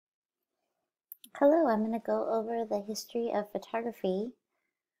Hello, I'm going to go over the history of photography.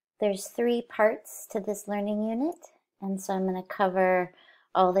 There's 3 parts to this learning unit, and so I'm going to cover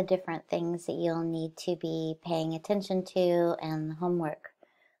all the different things that you'll need to be paying attention to and the homework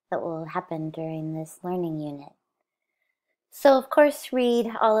that will happen during this learning unit. So of course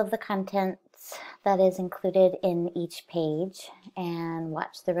read all of the contents that is included in each page and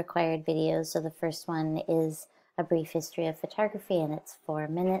watch the required videos. So the first one is a brief history of photography and it's 4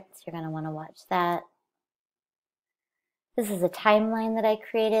 minutes. You're going to want to watch that. This is a timeline that I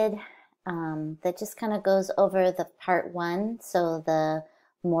created that just kind of goes over the part 1, so the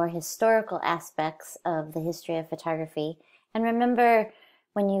more historical aspects of the history of photography. And remember,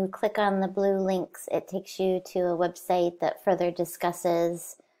 when you click on the blue links, it takes you to a website that further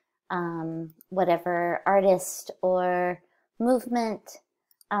discusses whatever artist or movement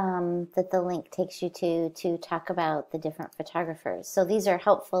that the link takes you to talk about the different photographers. So these are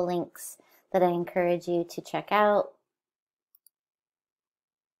helpful links that I encourage you to check out.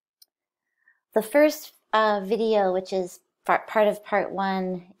 The first video, which is part of part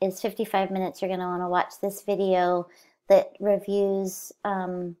 1, is 55 minutes. You're going to want to watch this video that reviews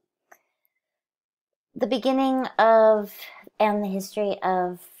the beginning of and the history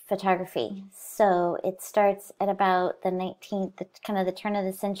of photography. So it starts at about the 19th, kind of the turn of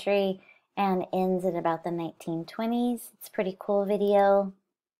the century, and ends at about the 1920s. It's a pretty cool video.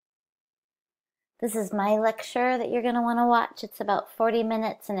 This is my lecture that you're going to want to watch. It's about 40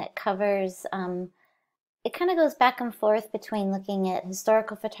 minutes and it covers, it kind of goes back and forth between looking at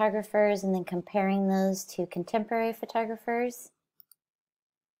historical photographers and then comparing those to contemporary photographers.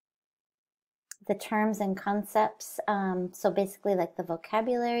 The terms and concepts, so basically like the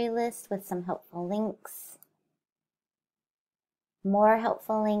vocabulary list with some helpful links. More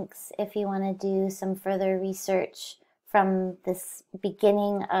helpful links if you want to do some further research from this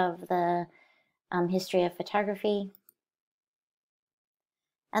beginning of the history of photography.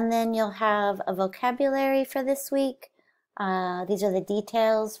 And then you'll have a vocabulary for this week. These are the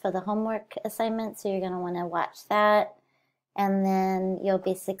details for the homework assignment, so you're going to want to watch that. And then you'll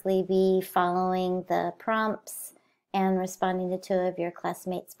basically be following the prompts and responding to 2 of your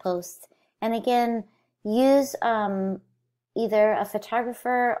classmates' posts. And again, use either a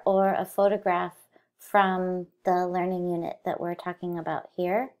photographer or a photograph from the learning unit that we're talking about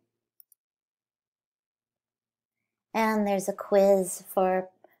here. And there's a quiz for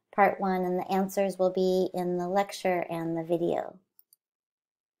part 1, and the answers will be in the lecture and the video.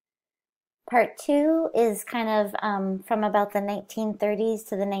 Part 2 is kind of from about the 1930s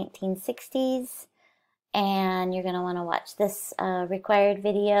to the 1960s, and you're going to want to watch this required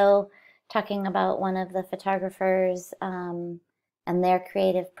video talking about one of the photographers and their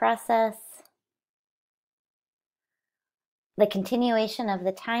creative process. The continuation of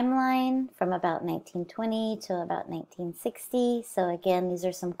the timeline from about 1920 to about 1960. So again, these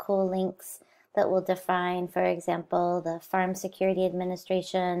are some cool links that will define, for example, the Farm Security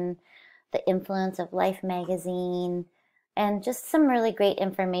Administration, the influence of Life magazine, and just some really great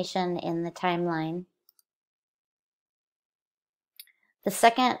information in the timeline. The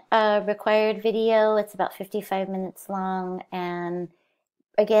second required video, it's about 55 minutes long, and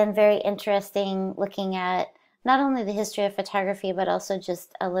again, very interesting, looking at not only the history of photography, but also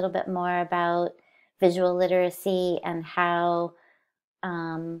just a little bit more about visual literacy and how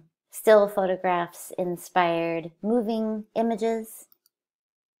still photographs inspired moving images.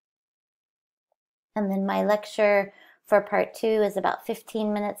 And then my lecture for part 2 is about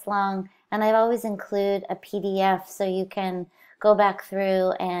 15 minutes long, and I always include a PDF so you can go back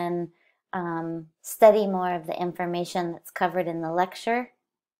through and study more of the information that's covered in the lecture.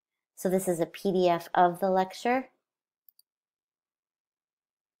 So this is a PDF of the lecture.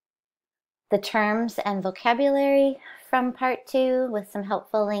 The terms and vocabulary from part 2 with some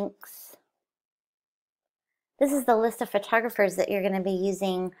helpful links. This is the list of photographers that you're going to be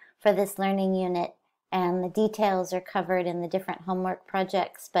using for this learning unit, and the details are covered in the different homework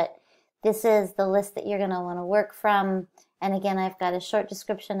projects, but this is the list that you're going to want to work from. And again, I've got a short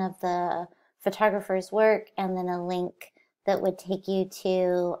description of the photographer's work and then a link that would take you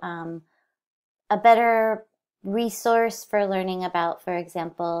to a better resource for learning about, for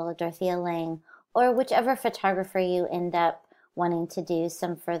example, Dorothea Lange, or whichever photographer you end up wanting to do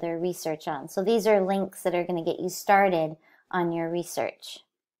some further research on. So these are links that are going to get you started on your research.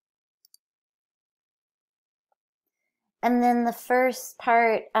 And then the first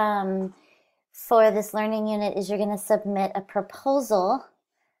part for this learning unit is you're going to submit a proposal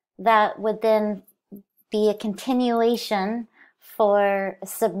that would then be a continuation for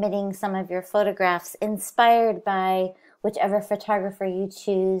submitting some of your photographs inspired by whichever photographer you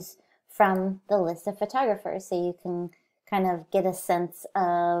choose from the list of photographers. So you can kind of get a sense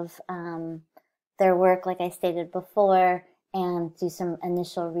of their work, like I stated before, and do some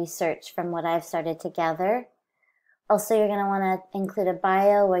initial research from what I've started to gather. Also, you're going to want to include a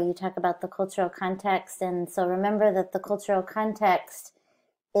bio where you talk about the cultural context. And so remember that the cultural context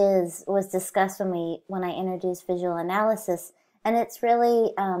was discussed when I introduced visual analysis. And it's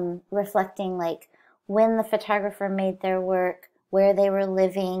really reflecting like when the photographer made their work, where they were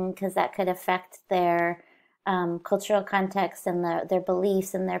living, because that could affect their cultural context and their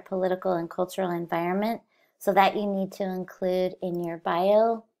beliefs and their political and cultural environment. So that you need to include in your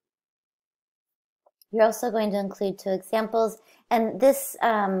bio. You're also going to include 2 examples, and this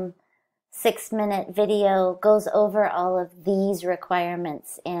 6-minute video goes over all of these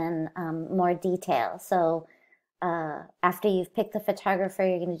requirements in more detail. So after you've picked the photographer,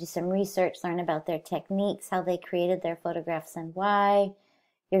 you're going to do some research, learn about their techniques, how they created their photographs and why.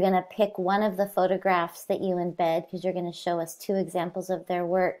 You're going to pick one of the photographs that you embed because you're going to show us 2 examples of their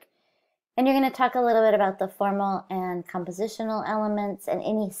work. And you're going to talk a little bit about the formal and compositional elements and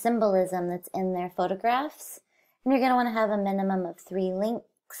any symbolism that's in their photographs. And you're going to want to have a minimum of 3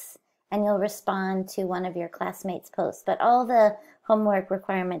 links, and you'll respond to one of your classmates' posts. But all the homework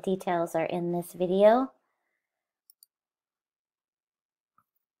requirement details are in this video.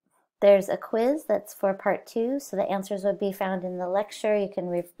 There's a quiz that's for part 2, so the answers would be found in the lecture. You can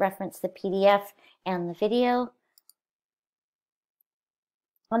reference the PDF and the video.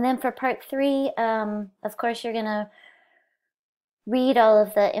 And then for part 3, of course, you're going to read all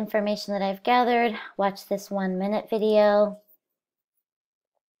of the information that I've gathered, watch this 1-minute video,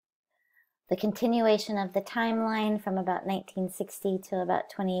 the continuation of the timeline from about 1960 to about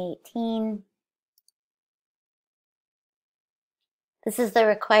 2018. This is the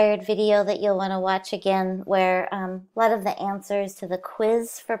required video that you'll want to watch again, where a lot of the answers to the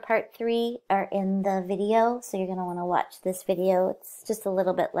quiz for part 3 are in the video. So you're going to want to watch this video. It's just a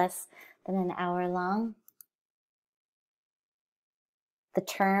little bit less than an hour long. The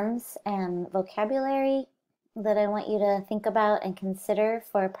terms and vocabulary that I want you to think about and consider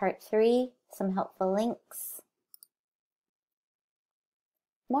for part 3, some helpful links.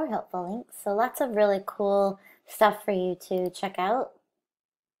 More helpful links. So lots of really cool stuff for you to check out.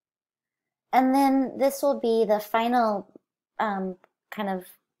 And then this will be the final kind of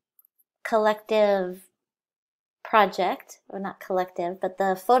collective project, or not collective, but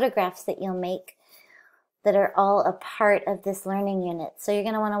the photographs that you'll make that are all a part of this learning unit. So you're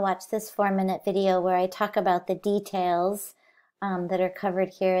going to want to watch this 4-minute video where I talk about the details that are covered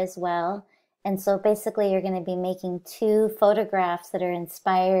here as well. And so basically you're going to be making 2 photographs that are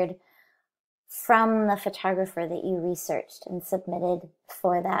inspired from the photographer that you researched and submitted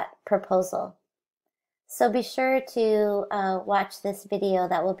for that proposal. So be sure to watch this video.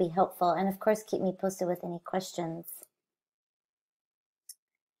 That will be helpful. And of course, keep me posted with any questions.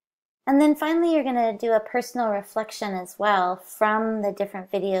 And then finally, you're going to do a personal reflection as well from the different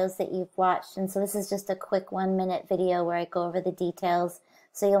videos that you've watched. And so this is just a quick 1-minute video where I go over the details.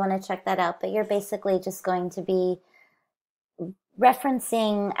 So you'll want to check that out. But you're basically just going to be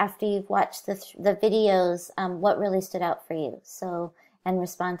referencing, after you've watched the videos, what really stood out for you. So, and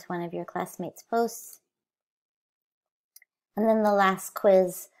respond to one of your classmates' posts. And then the last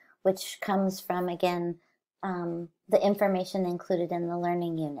quiz, which comes from, again, the information included in the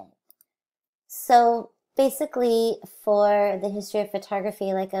learning unit. So basically, for the history of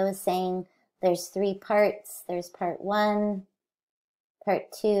photography, like I was saying, there's 3 parts. There's part 1, part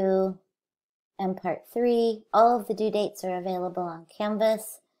 2, and part 3. All of the due dates are available on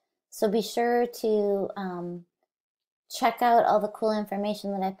Canvas. So be sure to check out all the cool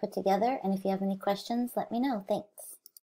information that I put together. And if you have any questions, let me know. Thanks.